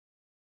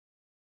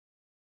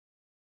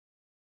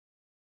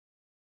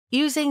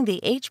using the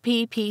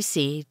HP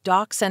PC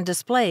Docks and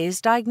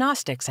Displays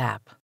Diagnostics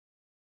app.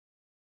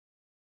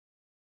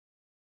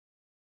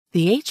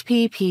 The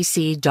HP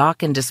PC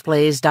Dock and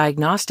Displays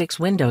Diagnostics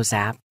Windows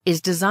app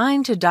is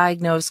designed to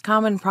diagnose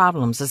common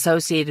problems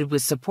associated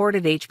with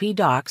supported HP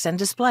docks and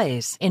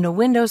displays in a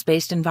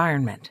Windows-based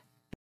environment.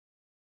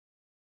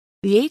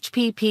 The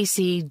HP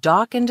PC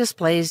Dock and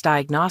Displays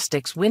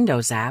Diagnostics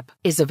Windows app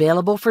is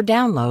available for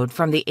download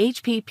from the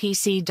HP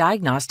PC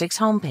Diagnostics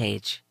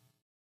homepage.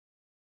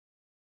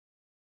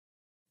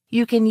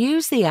 You can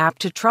use the app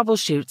to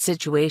troubleshoot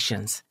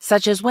situations,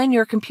 such as when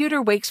your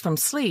computer wakes from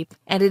sleep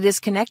and it is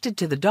connected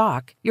to the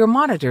dock, your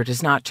monitor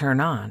does not turn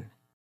on.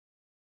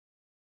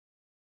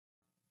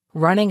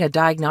 Running a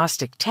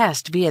diagnostic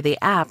test via the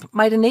app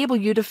might enable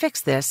you to fix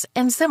this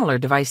and similar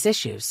device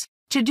issues.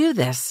 To do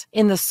this,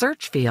 in the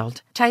search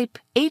field, type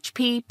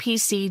HP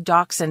PC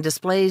Docks and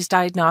Displays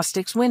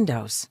Diagnostics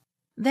Windows.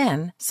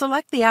 Then,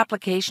 select the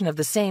application of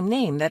the same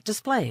name that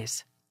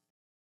displays.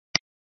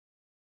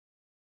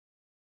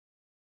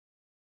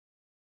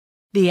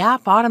 The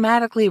app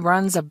automatically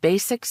runs a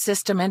basic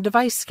system and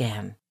device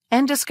scan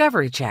and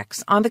discovery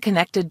checks on the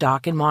connected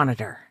dock and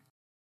monitor.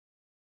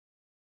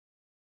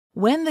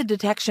 When the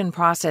detection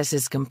process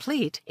is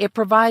complete, it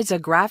provides a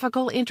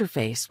graphical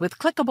interface with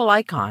clickable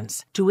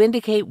icons to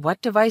indicate what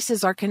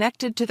devices are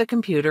connected to the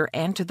computer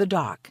and to the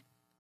dock.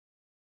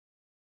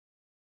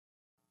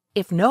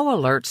 If no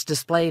alerts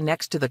display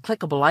next to the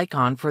clickable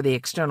icon for the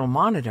external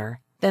monitor,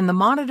 then the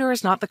monitor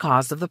is not the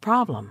cause of the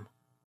problem.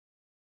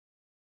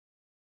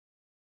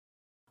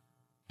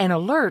 An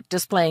alert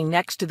displaying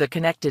next to the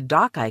connected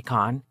dock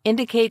icon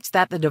indicates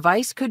that the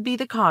device could be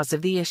the cause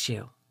of the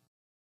issue.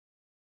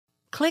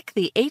 Click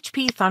the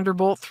HP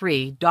Thunderbolt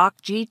 3 Dock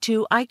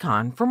G2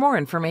 icon for more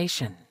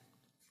information.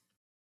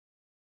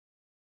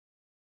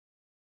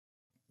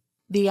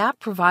 The app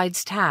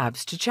provides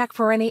tabs to check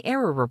for any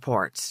error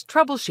reports,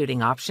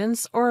 troubleshooting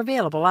options, or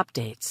available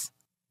updates.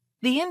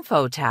 The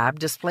Info tab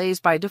displays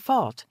by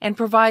default and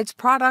provides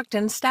product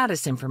and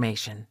status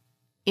information.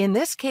 In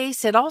this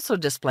case, it also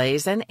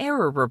displays an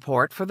error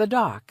report for the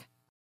dock.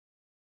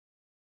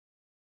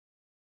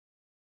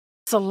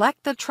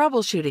 Select the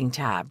Troubleshooting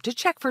tab to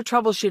check for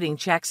troubleshooting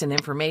checks and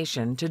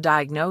information to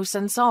diagnose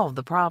and solve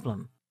the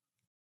problem.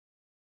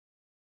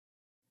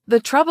 The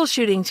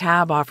Troubleshooting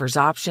tab offers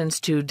options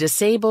to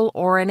disable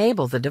or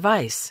enable the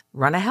device,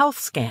 run a health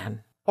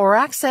scan, or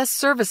access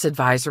service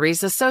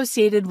advisories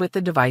associated with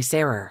the device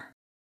error.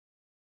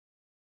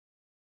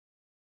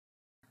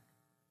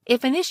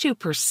 If an issue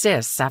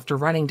persists after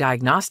running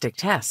diagnostic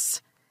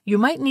tests, you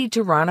might need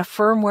to run a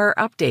firmware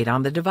update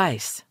on the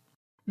device.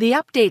 The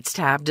Updates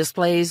tab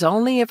displays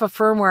only if a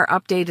firmware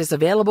update is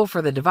available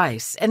for the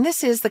device, and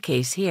this is the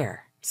case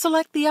here.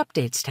 Select the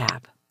Updates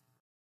tab.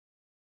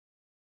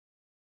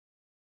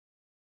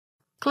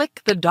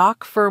 Click the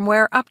Dock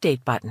Firmware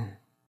Update button.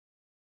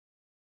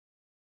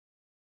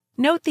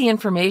 Note the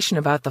information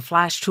about the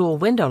Flash Tool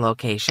window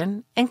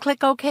location and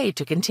click OK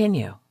to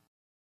continue.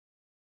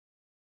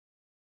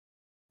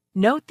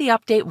 Note the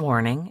update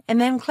warning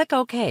and then click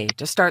OK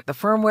to start the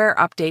firmware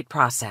update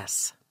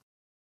process.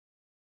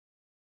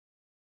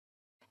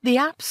 The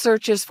app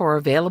searches for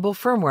available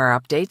firmware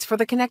updates for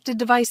the connected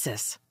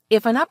devices.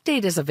 If an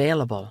update is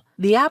available,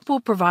 the app will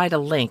provide a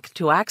link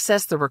to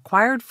access the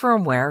required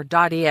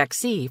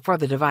firmware.exe for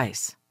the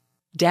device.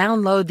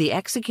 Download the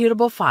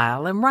executable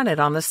file and run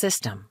it on the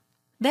system.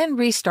 Then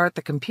restart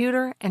the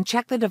computer and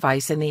check the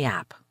device in the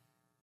app.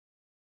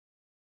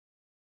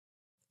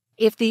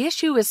 If the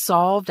issue is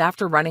solved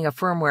after running a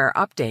firmware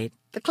update,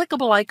 the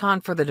clickable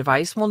icon for the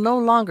device will no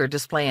longer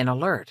display an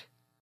alert.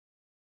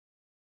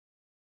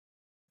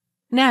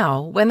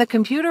 Now, when the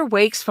computer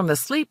wakes from the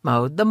sleep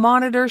mode, the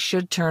monitor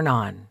should turn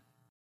on.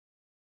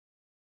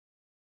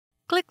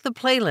 Click the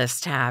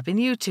Playlist tab in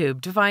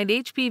YouTube to find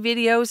HP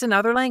videos in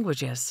other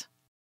languages.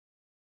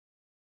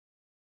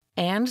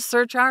 And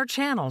search our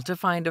channel to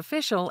find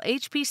official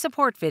HP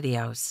support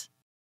videos.